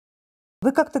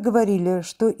Вы как-то говорили,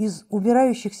 что из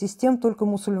умирающих систем только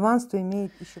мусульманство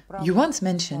имеет еще право. You once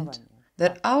mentioned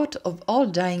that out of all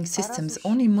dying systems,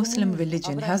 only Muslim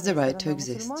religion has the right to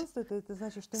exist.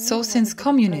 So since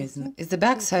communism is the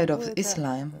backside of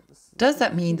Islam, does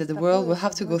that mean that the world will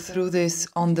have to go through this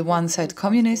on the one side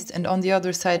communist and on the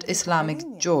other side Islamic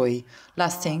joy,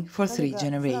 lasting for 3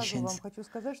 generations?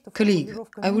 Colleague,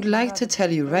 I would like to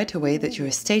tell you right away that your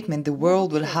statement the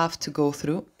world will have to go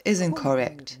through is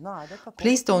incorrect.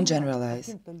 Please don't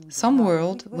generalize. Some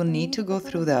world will need to go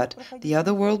through that, the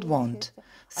other world won't.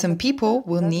 Some people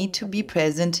will need to be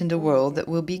present in the world that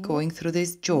will be going through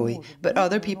this joy, but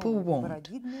other people won't.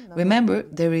 Remember,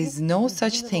 there is no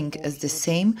such thing as the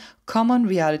same common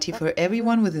reality for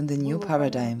everyone within the new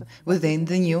paradigm, within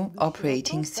the new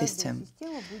operating system.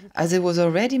 As it was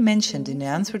already mentioned in the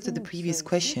answer to the previous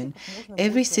question,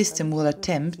 every system will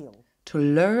attempt to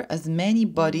lure as many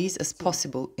bodies as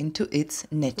possible into its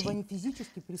netting,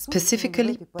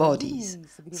 specifically bodies,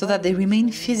 so that they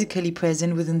remain physically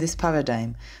present within this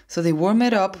paradigm, so they warm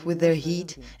it up with their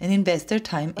heat and invest their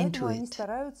time into it.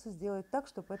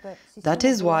 That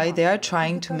is why they are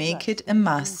trying to make it a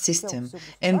mass system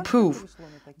and prove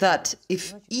that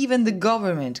if even the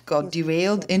government got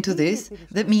derailed into this,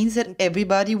 that means that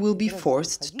everybody will be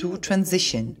forced to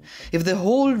transition. If the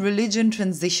whole religion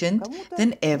transitioned,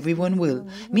 then everyone will,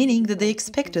 meaning that they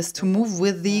expect us to move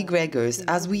with the egregores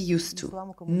as we used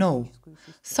to. No.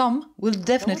 Some will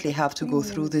definitely have to go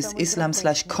through this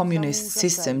Islam/communist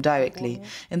system directly,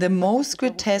 in the most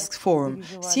grotesque form,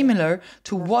 similar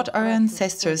to what our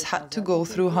ancestors had to go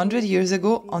through 100 years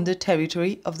ago on the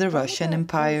territory of the Russian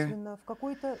Empire.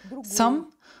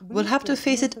 Some will have to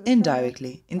face it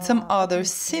indirectly, in some other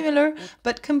similar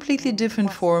but completely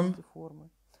different form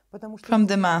from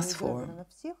the mass form.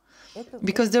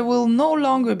 Because there will no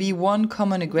longer be one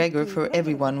common egregor for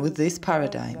everyone with this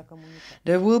paradigm.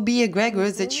 There will be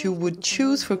egregors that you would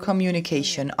choose for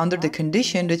communication under the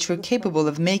condition that you're capable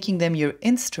of making them your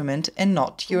instrument and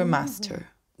not your master.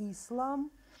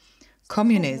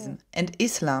 Communism and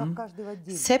Islam,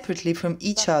 separately from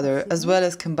each other as well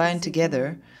as combined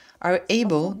together, are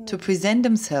able to present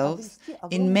themselves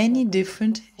in many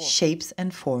different shapes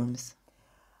and forms.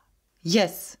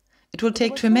 Yes, it will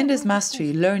take tremendous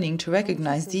mastery learning to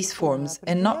recognize these forms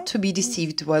and not to be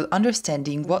deceived while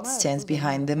understanding what stands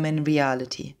behind them in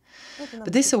reality.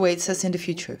 But this awaits us in the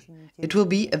future. It will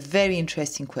be a very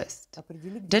interesting quest.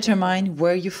 Determine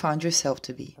where you found yourself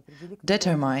to be.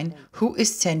 Determine who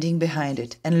is standing behind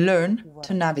it and learn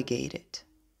to navigate it.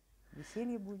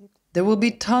 There will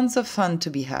be tons of fun to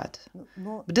be had.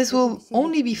 But this will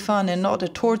only be fun and not a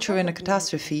torture and a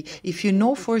catastrophe if you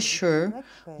know for sure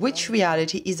which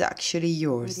reality is actually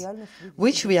yours,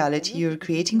 which reality you're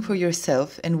creating for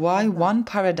yourself and why one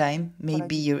paradigm may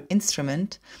be your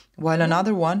instrument, while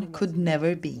another one could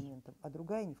never be.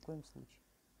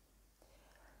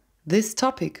 This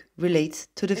topic relates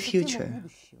to the future.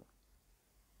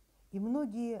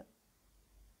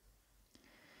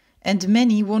 And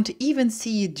many won't even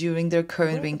see it during their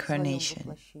current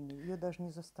reincarnation.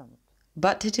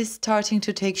 But it is starting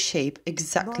to take shape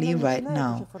exactly right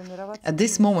now. At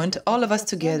this moment, all of us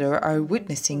together are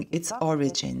witnessing its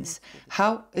origins,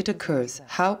 how it occurs,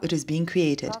 how it is being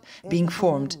created, being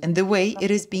formed, and the way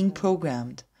it is being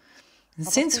programmed. And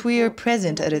since we are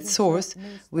present at its source,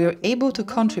 we are able to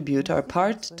contribute our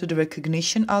part to the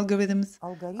recognition algorithms,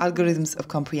 algorithms of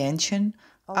comprehension,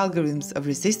 algorithms of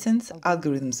resistance,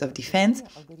 algorithms of defense,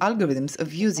 algorithms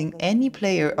of using any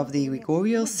player of the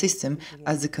egregorial system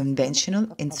as a conventional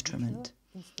instrument.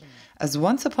 As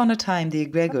once upon a time the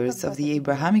egregores of the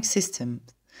Abrahamic system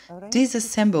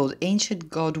disassembled ancient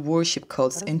god worship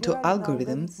cults into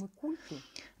algorithms,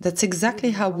 that's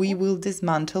exactly how we will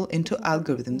dismantle into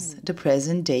algorithms the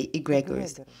present-day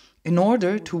egregores, in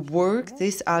order to work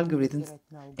these algorithms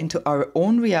into our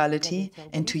own reality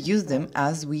and to use them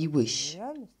as we wish.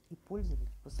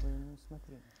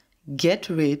 Get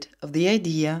rid of the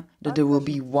idea that there will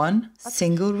be one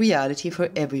single reality for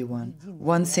everyone,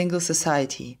 one single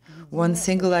society, one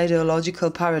single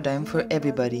ideological paradigm for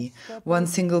everybody, one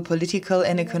single political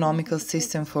and economical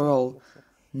system for all.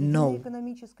 No.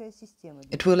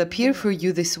 It will appear for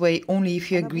you this way only if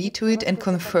you agree to it and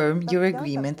confirm your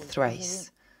agreement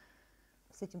thrice.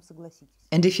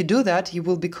 And if you do that, you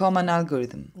will become an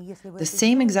algorithm, the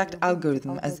same exact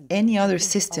algorithm as any other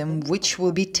system which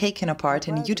will be taken apart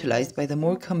and utilized by the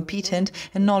more competent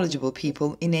and knowledgeable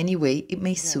people in any way it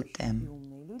may suit them.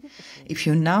 If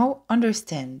you now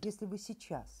understand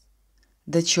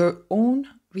that your own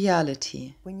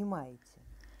reality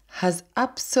has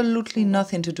absolutely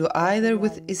nothing to do either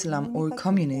with Islam or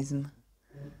communism,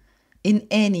 in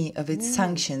any of its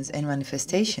sanctions and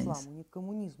manifestations,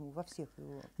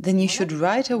 then you should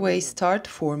right away start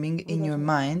forming in your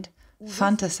mind,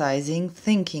 fantasizing,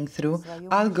 thinking through,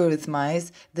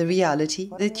 algorithmize the reality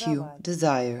that you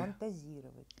desire.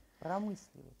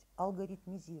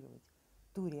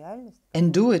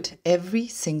 And do it every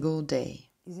single day.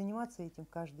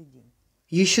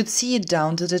 You should see it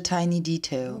down to the tiny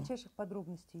detail,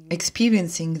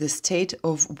 experiencing the state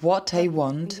of what I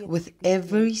want with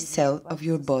every cell of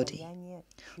your body.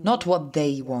 Not what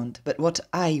they want, but what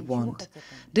I want.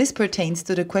 This pertains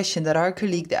to the question that our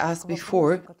colleague asked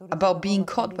before about being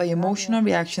caught by emotional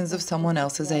reactions of someone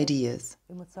else's ideas.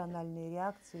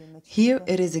 Here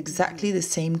it is exactly the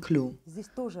same clue.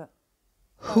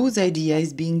 Whose idea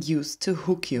is being used to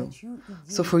hook you?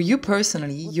 So for you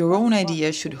personally, your own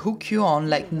idea should hook you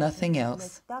on like nothing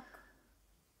else.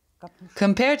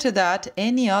 Compared to that,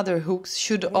 any other hooks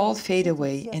should all fade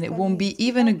away, and it won't be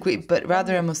even a grip but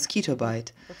rather a mosquito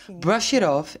bite. Brush it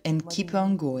off and keep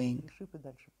on going.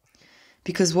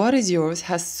 Because what is yours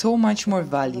has so much more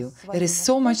value, it is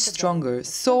so much stronger,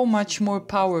 so much more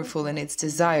powerful in its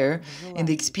desire and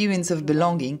the experience of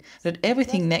belonging that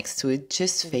everything next to it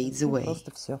just fades away.